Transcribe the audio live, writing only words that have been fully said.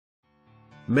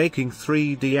making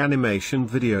 3D animation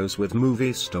videos with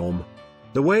Moviestorm.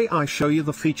 The way I show you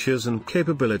the features and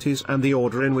capabilities and the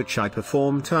order in which I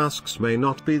perform tasks may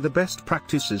not be the best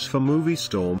practices for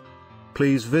Moviestorm.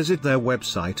 Please visit their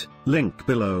website, link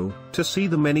below, to see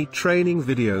the many training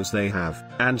videos they have,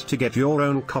 and to get your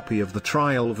own copy of the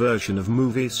trial version of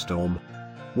Moviestorm.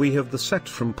 We have the set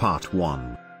from part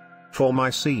 1. For my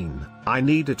scene, I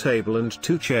need a table and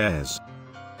 2 chairs.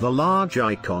 The large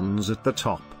icons at the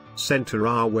top center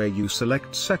are where you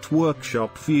select set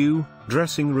workshop view,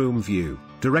 dressing room view,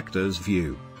 director's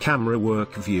view, camera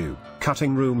work view,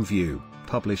 cutting room view,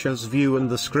 publisher's view and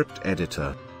the script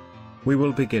editor. We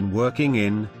will begin working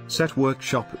in set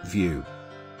workshop view.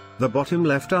 The bottom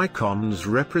left icons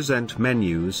represent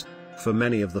menus for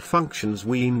many of the functions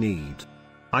we need.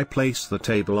 I place the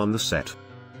table on the set.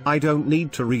 I don't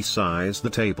need to resize the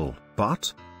table,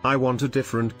 but I want a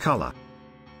different color.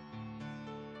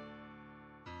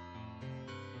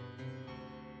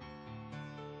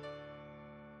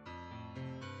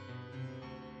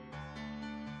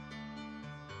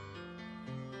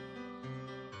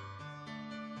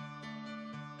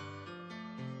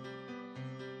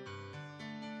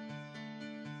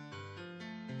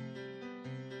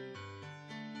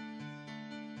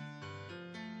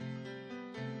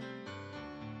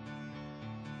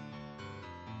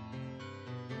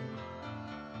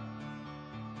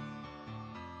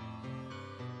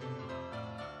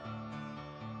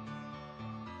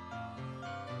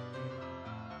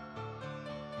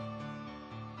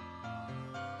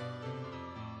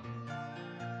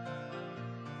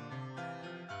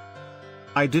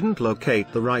 I didn't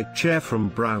locate the right chair from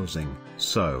browsing,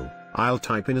 so I'll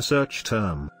type in a search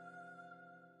term.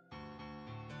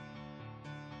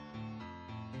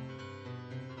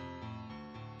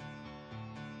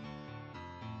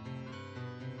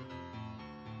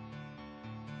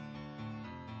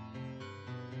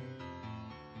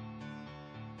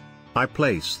 I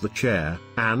place the chair,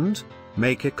 and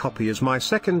make a copy as my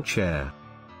second chair.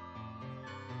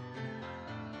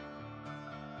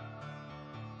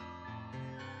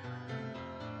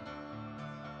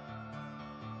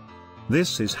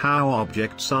 This is how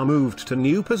objects are moved to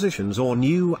new positions or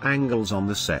new angles on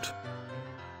the set.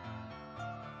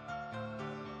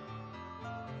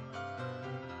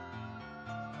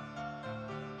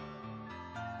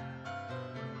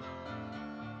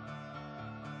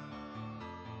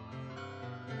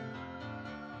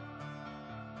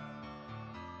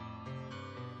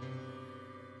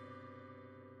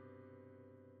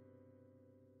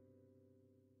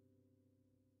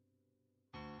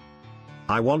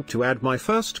 I want to add my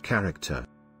first character.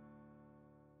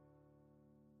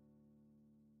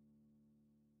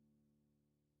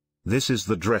 This is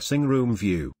the dressing room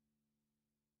view.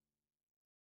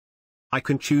 I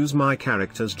can choose my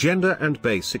character's gender and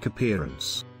basic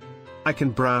appearance. I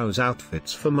can browse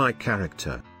outfits for my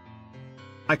character.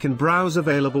 I can browse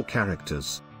available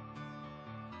characters.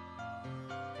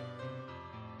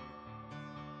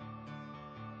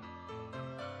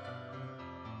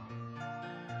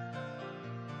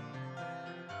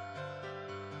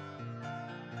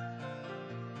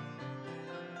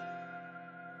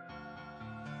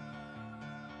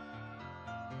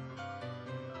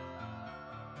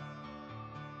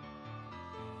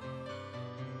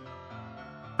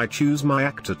 I choose my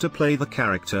actor to play the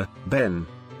character, Ben,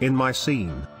 in my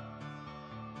scene.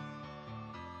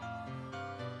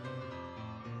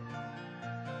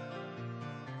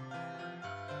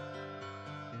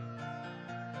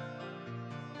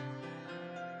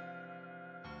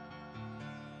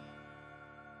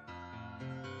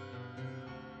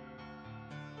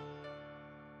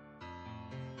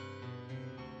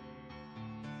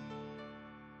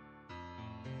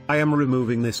 I am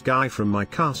removing this guy from my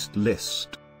cast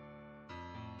list.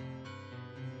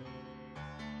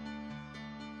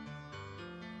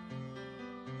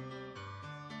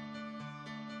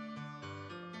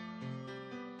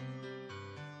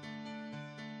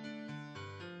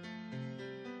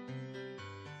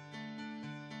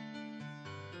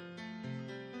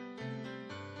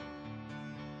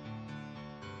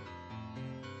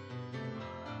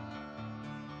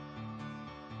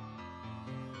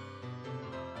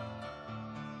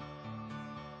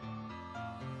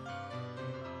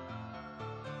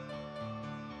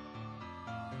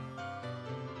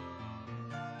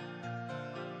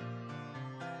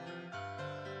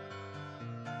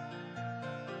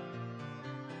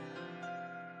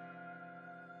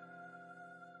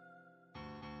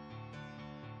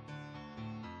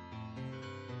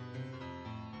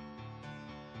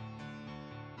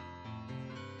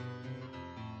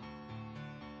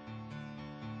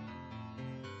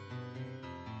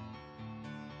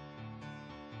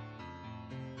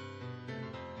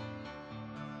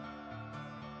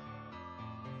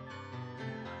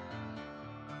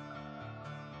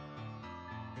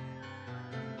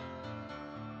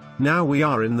 Now we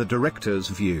are in the director's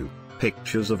view.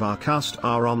 Pictures of our cast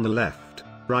are on the left.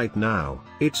 Right now,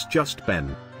 it's just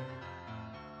Ben.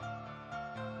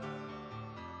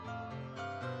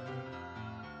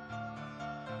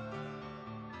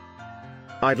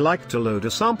 I'd like to load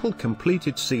a sample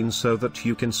completed scene so that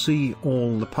you can see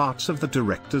all the parts of the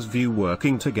director's view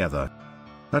working together.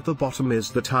 At the bottom is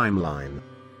the timeline.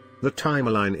 The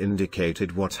timeline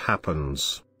indicated what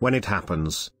happens, when it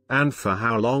happens, and for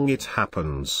how long it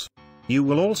happens. You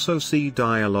will also see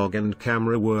dialogue and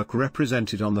camera work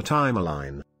represented on the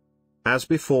timeline. As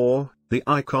before, the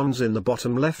icons in the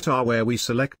bottom left are where we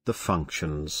select the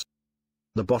functions.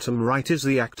 The bottom right is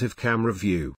the active camera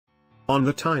view. On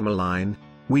the timeline,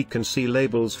 we can see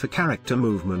labels for character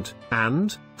movement,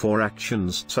 and, for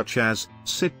actions such as,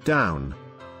 sit down.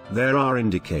 There are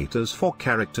indicators for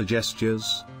character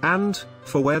gestures, and,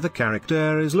 for where the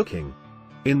character is looking.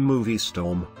 In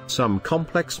Moviestorm, some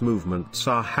complex movements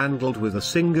are handled with a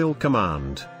single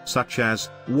command, such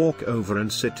as, walk over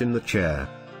and sit in the chair.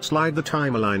 Slide the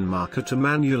timeline marker to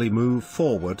manually move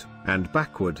forward, and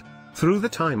backward, through the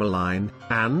timeline,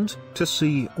 and, to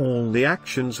see all the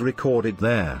actions recorded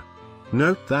there.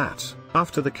 Note that,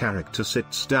 after the character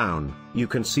sits down, you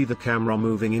can see the camera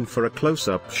moving in for a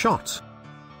close-up shot.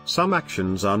 Some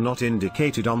actions are not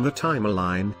indicated on the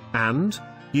timeline, and,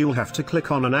 you'll have to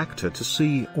click on an actor to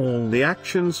see all the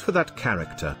actions for that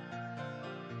character.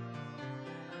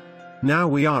 Now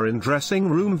we are in dressing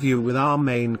room view with our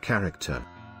main character.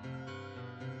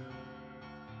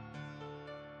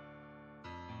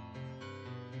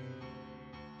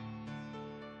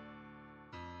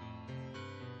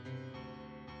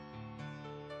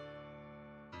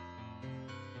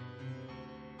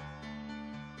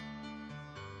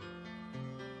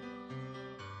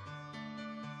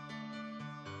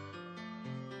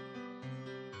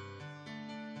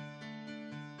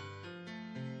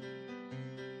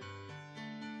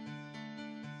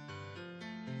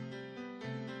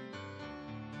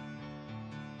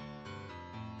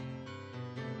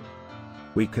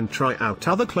 We can try out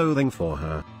other clothing for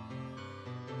her.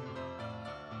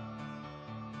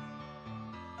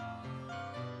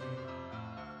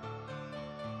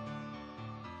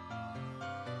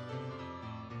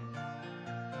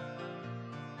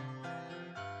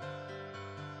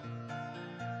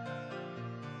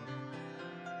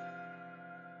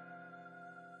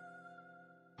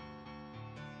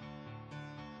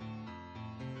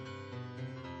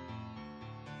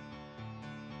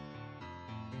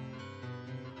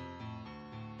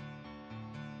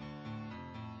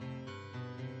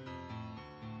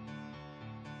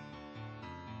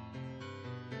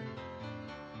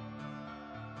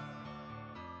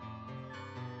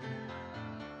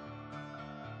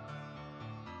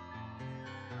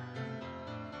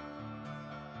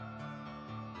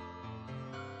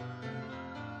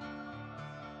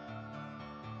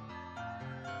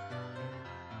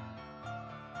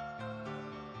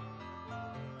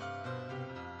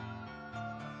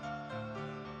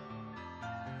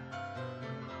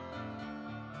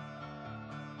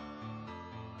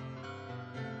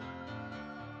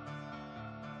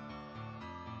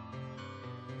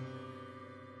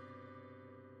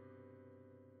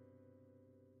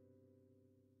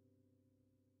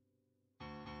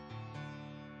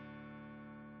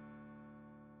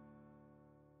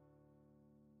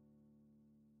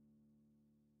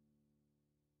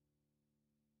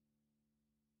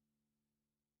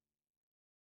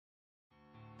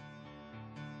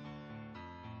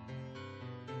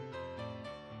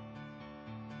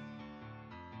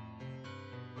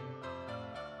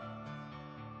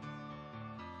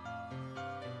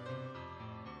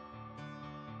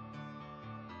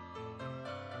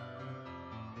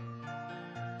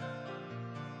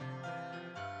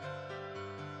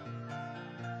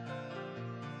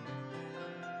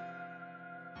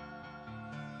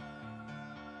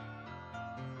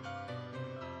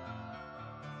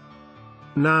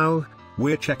 Now,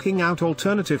 we're checking out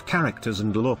alternative characters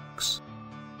and looks.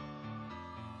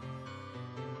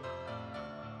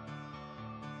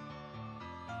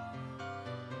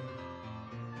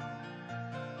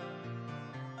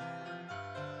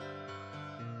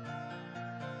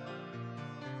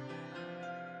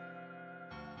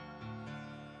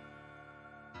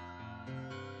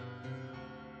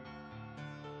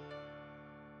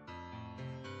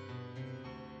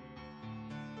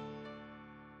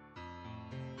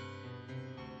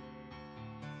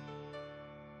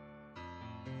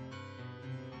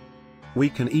 We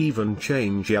can even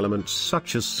change elements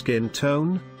such as skin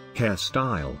tone,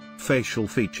 hairstyle, facial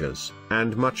features,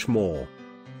 and much more.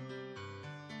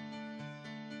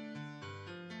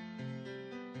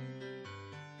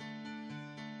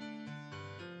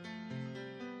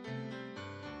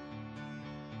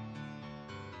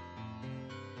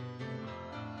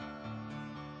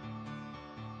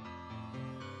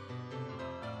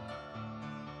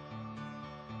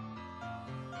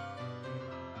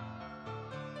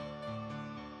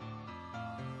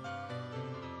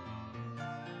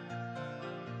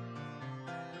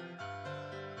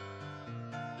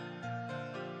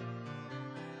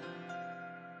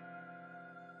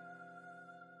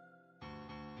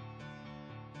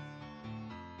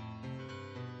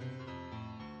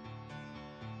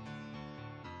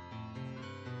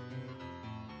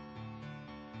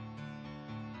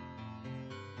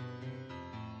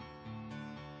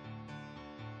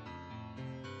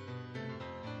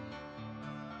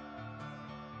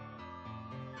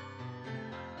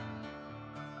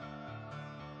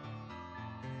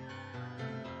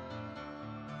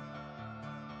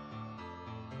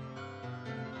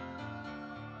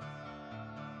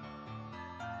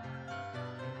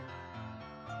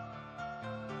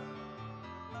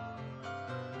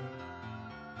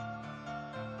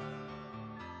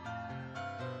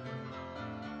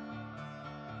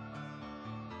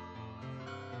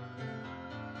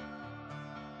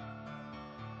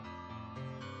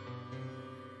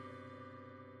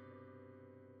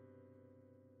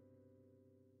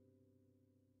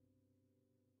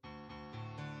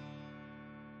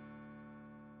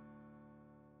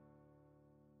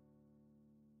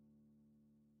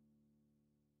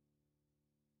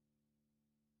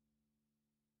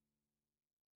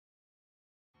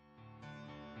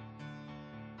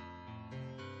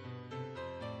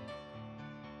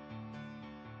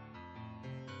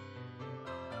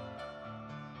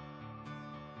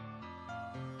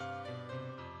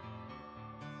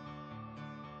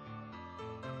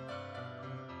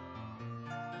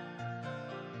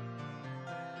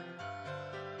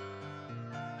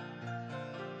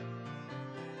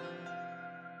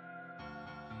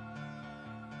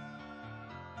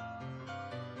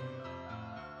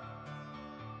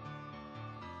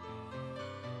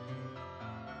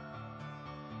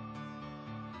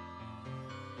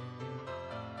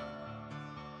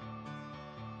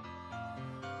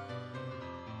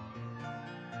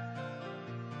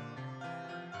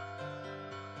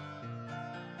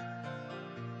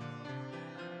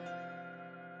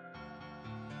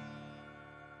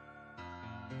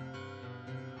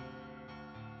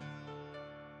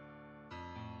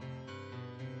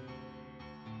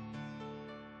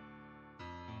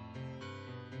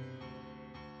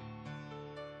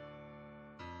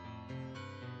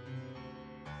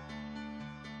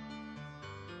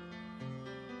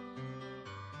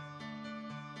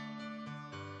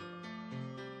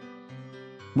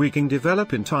 we can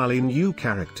develop entirely new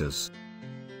characters.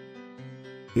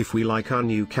 If we like our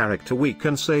new character, we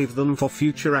can save them for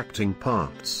future acting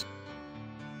parts.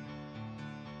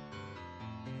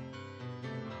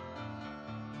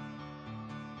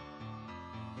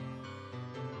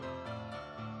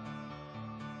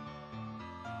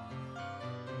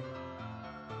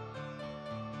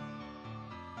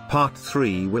 Part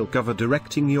 3 will cover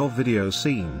directing your video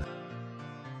scene.